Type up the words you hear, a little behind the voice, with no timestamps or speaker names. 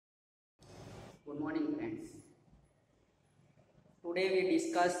Good morning, friends. Today we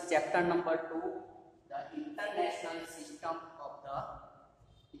discuss chapter number 2, the international system of the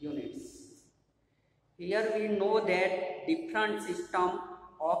units. Here we know that different system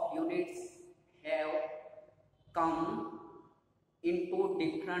of units have come into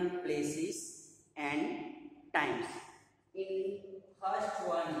different places and times. In first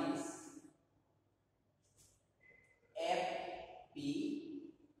one is FPS.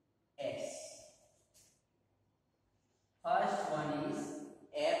 First one is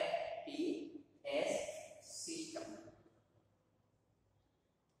FPS system,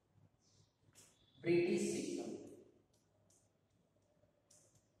 British system.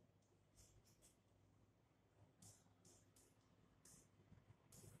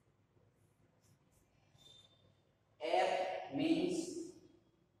 F means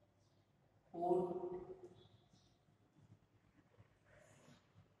food,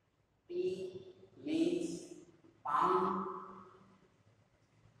 P means pound,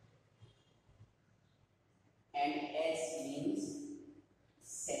 and S means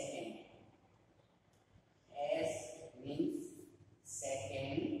second. S means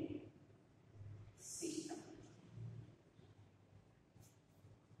second system.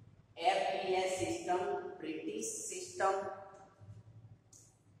 FPS system, British system,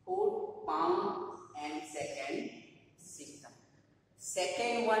 food, pound, and second system.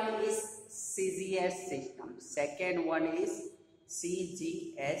 Second one is CGS system. Second one is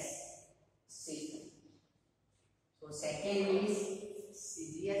CGS system. So second is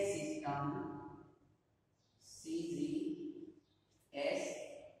CGS system. CGS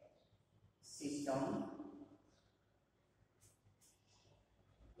system.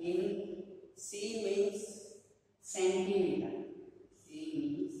 In C means centimeter. C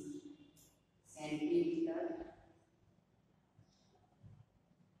means centimeter.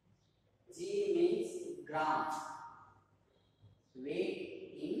 G means gram. Weight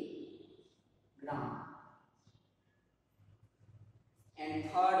in gram. And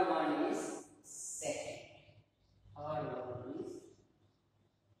third one is second. Third one is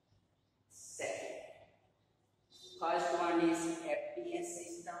second. First one is FPS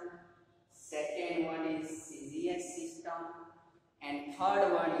system. Second one is CGS system. And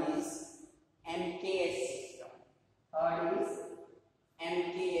third one is MKS system. Third is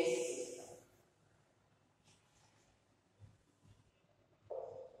MKS system.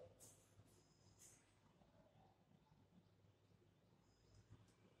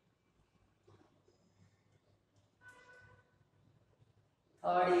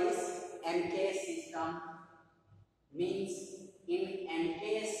 Third is MKS system. Means in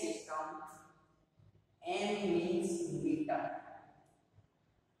MKS system, M means meter.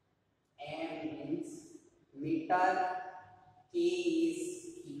 M means meter. K is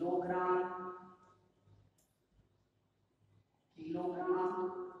kilogram.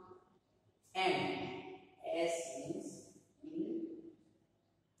 Kilogram. And S means in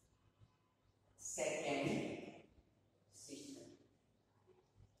second system.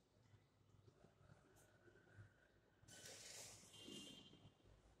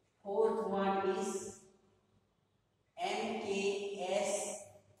 Fourth one is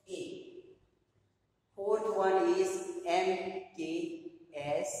MKSA. Fourth one is MKSA.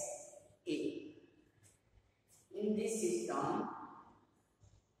 In this system,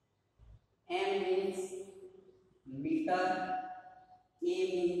 M means meter, A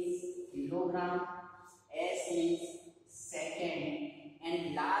means kilogram, S means second,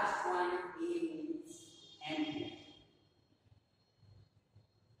 and last one A means ampere.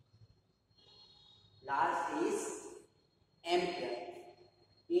 Last is ampere.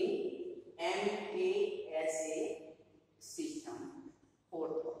 In MKSA system,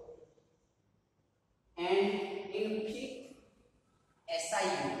 fourth one. And in fifth SI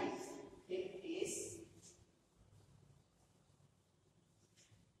unit, fifth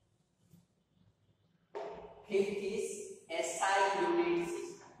is SI unit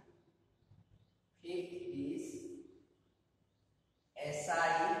system. Fifth is SI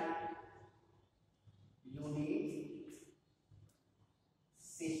unit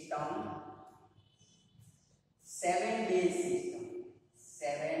system. 7 base system.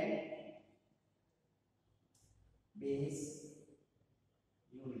 7 base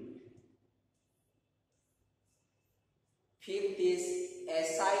unit. Fifth is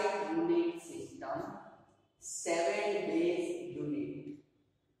SI unit system. 7 base unit.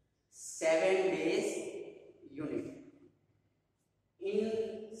 7 base unit. In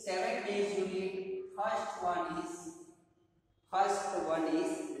 7 base unit, first one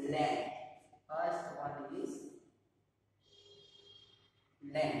is length. First one is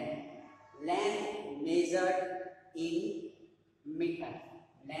length. length measured in meter.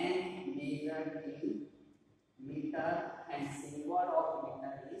 Length measured in meter and symbol of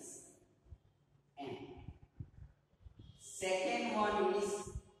meter is m. Second one is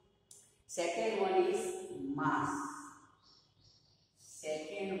mass.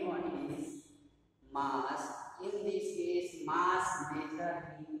 Second one is mass. In this case, mass measured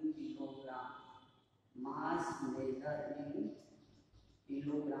in kilogram. Mass measured in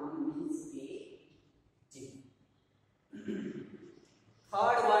kilogram means kg.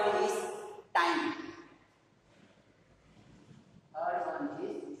 Third one is time. Third one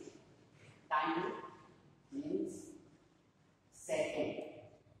is time means second.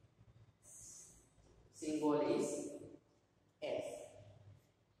 Symbol is S.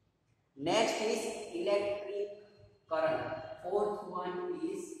 Next is electric current. Fourth one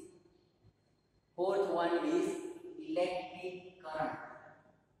is electric current.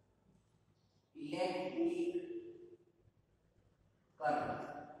 Electric current.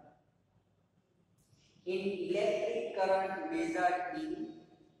 In electric current measured in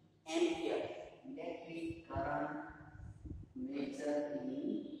ampere. Electric current measured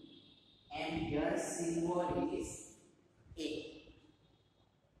in ampere. Symbol is A.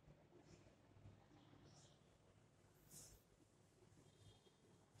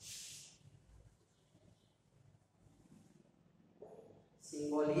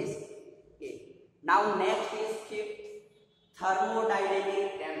 Symbol is A. Now next is fifth,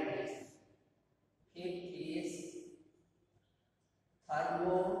 thermodynamic temperature. Fifth is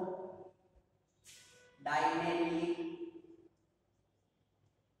thermodynamic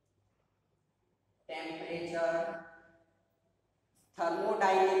temperature.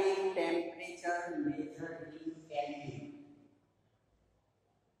 Thermodynamic temperature measured in Kelvin.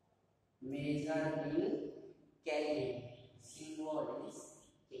 Measured in Kelvin. Symbol is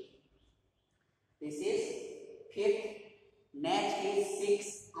A. This is fifth. Next is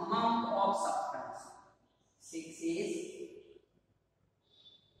sixth, amount of substance. Sixth is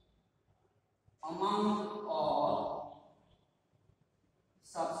amount of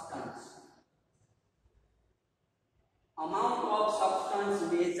substance. Amount of substance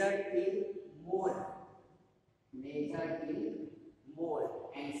measured in mole. Measured in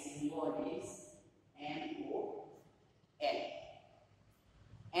mole and symbol is MOL.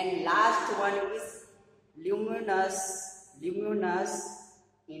 And last one is luminous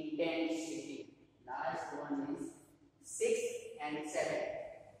intensity. Last one is 6th and 7th.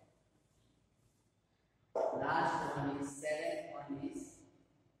 Last one is 7th one is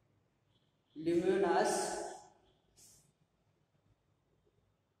luminous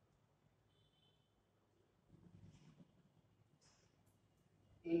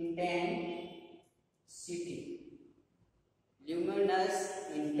intensity. Luminous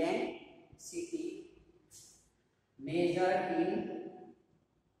intensity measured in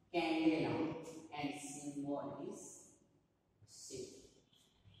candela and symbol is C.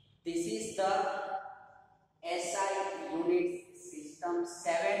 This is the SI unit system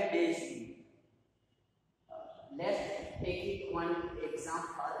 7 days. Let's take one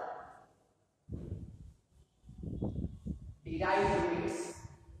example. Derived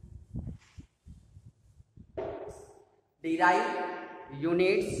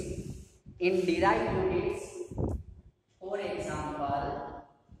units. In derived units, for example,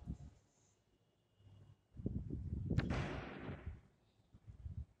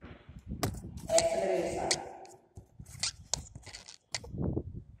 acceleration.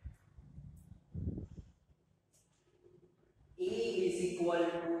 E is equal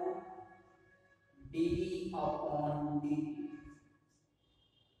to dv upon dt.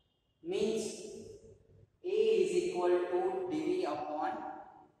 Means A is equal to dv upon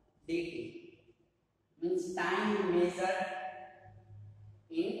dt. Means time measured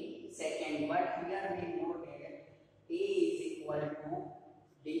in second, but here we know that A is equal to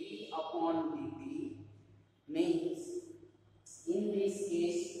dv upon dt. Means in this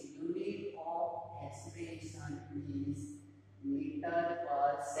case unit of acceleration is meter per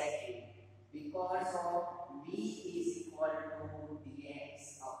second, because of v is equal to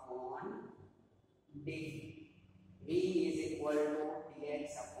dx upon dt. V is equal to dx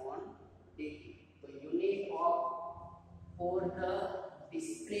upon dt. So unit of for the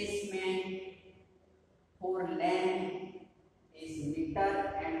displacement for length is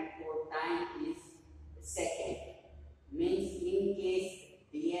meter and for time is second. Means in case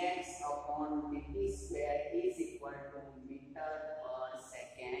dx upon dt square is equal to meter per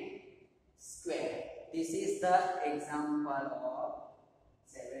second square. This is the example of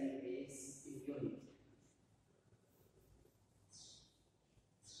 7 base unit.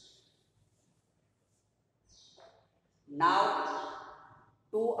 Now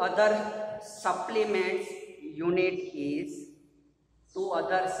two other supplement unit is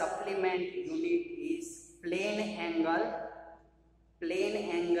plane angle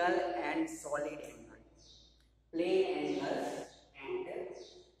and solid angle. Plane angle and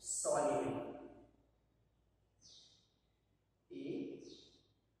solid angle. A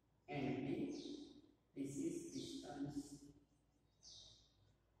and B. This is distance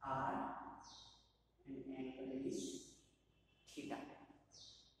R and angle is theta.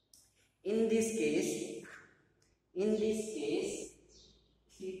 In this case,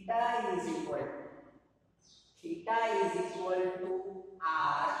 theta is equal to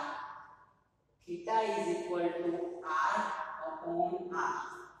R. Theta is equal to R upon R.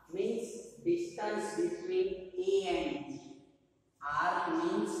 Means distance between A and B. R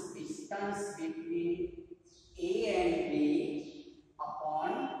means distance between A and B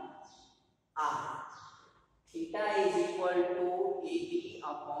upon R. Theta is equal to AB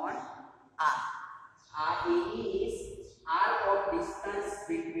upon R. AB is R of distance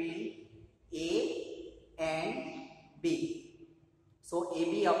between A and B. So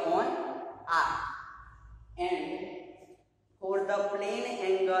AB upon R. And for the plane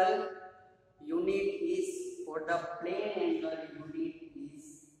angle unit is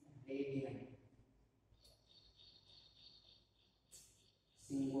radian.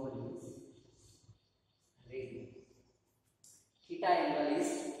 Symbol is radian. Theta angle is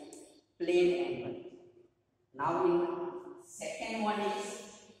plane angle. Now in second one is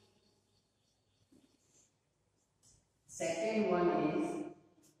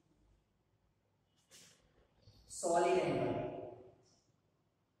solid angle.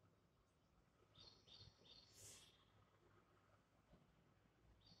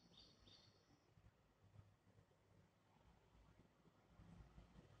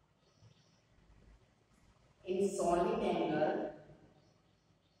 In solid angle,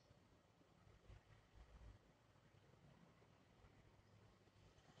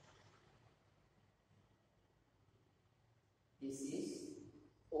 this is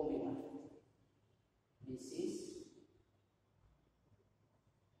omega. This is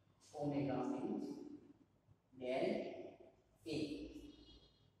omega means del A.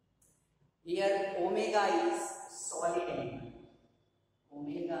 Here omega is solid angle.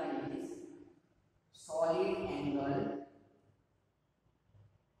 Omega is solid angle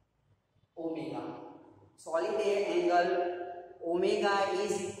omega. Solid angle omega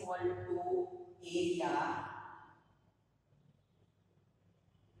is equal to area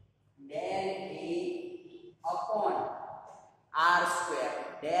del A upon R square.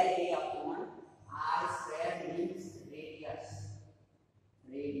 Del A upon R square means radius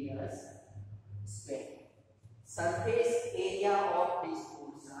square. Surface area of this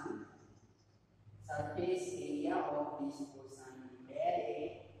portion del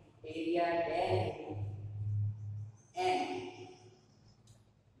A, area del A, and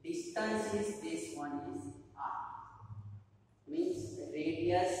distance is this one is R, means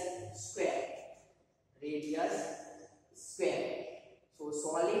radius square. So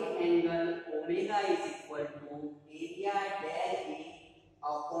solid angle omega is equal to area del A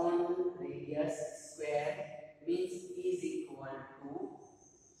upon radius square, means is equal to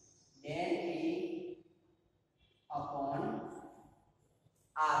del A upon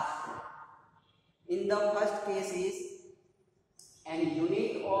R square. In the first case is and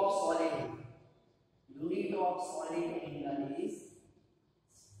unit of solid angle is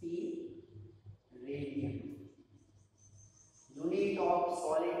speed radian. Unit of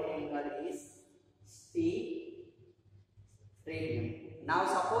solid angle is speed radian. Now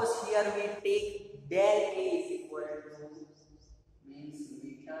suppose here we take del A is equal to means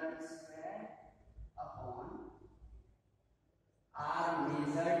meter square upon R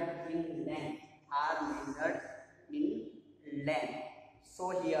measured in length. So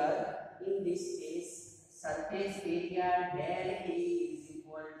here in this case surface area del A is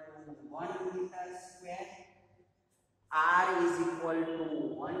equal to 1 meter square. R is equal to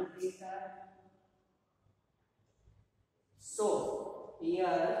 1 meter. So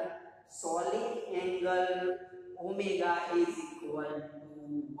here solid angle omega is equal to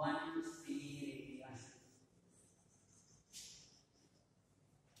 1 speed radian.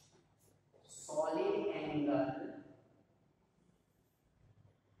 Solid angle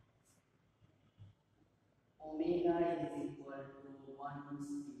omega